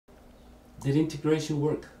Did integration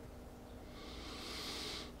work?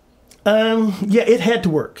 Yeah, it had to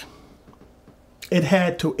work. It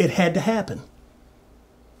had to happen.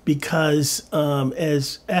 Because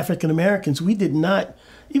as African Americans, we did not,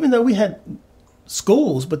 even though we had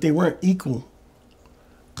schools, but they weren't equal.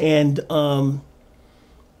 And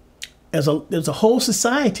as a whole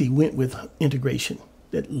society went with integration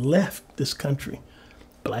that left this country,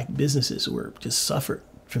 black businesses were just suffered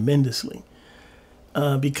tremendously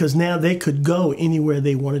because now they could go anywhere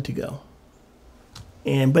they wanted to go.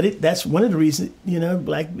 But that's one of the reasons,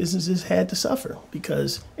 black businesses had to suffer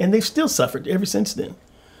and they've still suffered ever since then.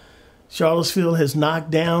 Charlottesville has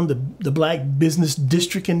knocked down the black business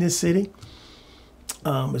district in this city.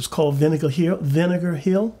 It's called Vinegar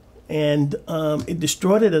Hill, and it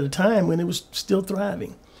destroyed it at a time when it was still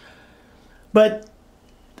thriving. But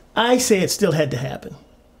I say it still had to happen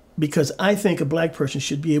because I think a black person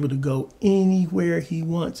should be able to go anywhere he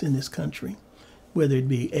wants in this country, whether it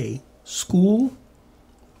be a school,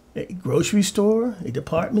 a grocery store, a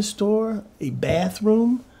department store, a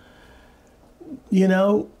bathroom.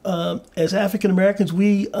 As African Americans,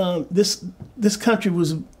 this country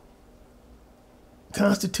was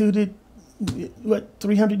constituted,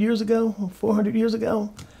 300 years ago, 400 years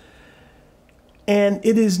ago? And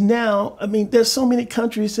it is now, there's so many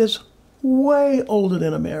countries that's way older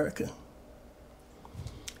than America.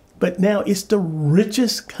 But now it's the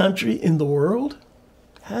richest country in the world?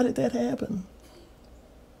 How did that happen?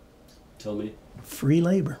 Tell me. Free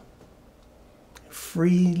labor.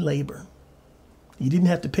 Free labor. You didn't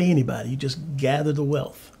have to pay anybody. You just gather the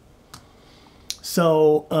wealth.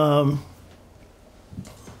 So, I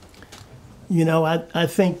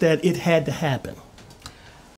think that it had to happen.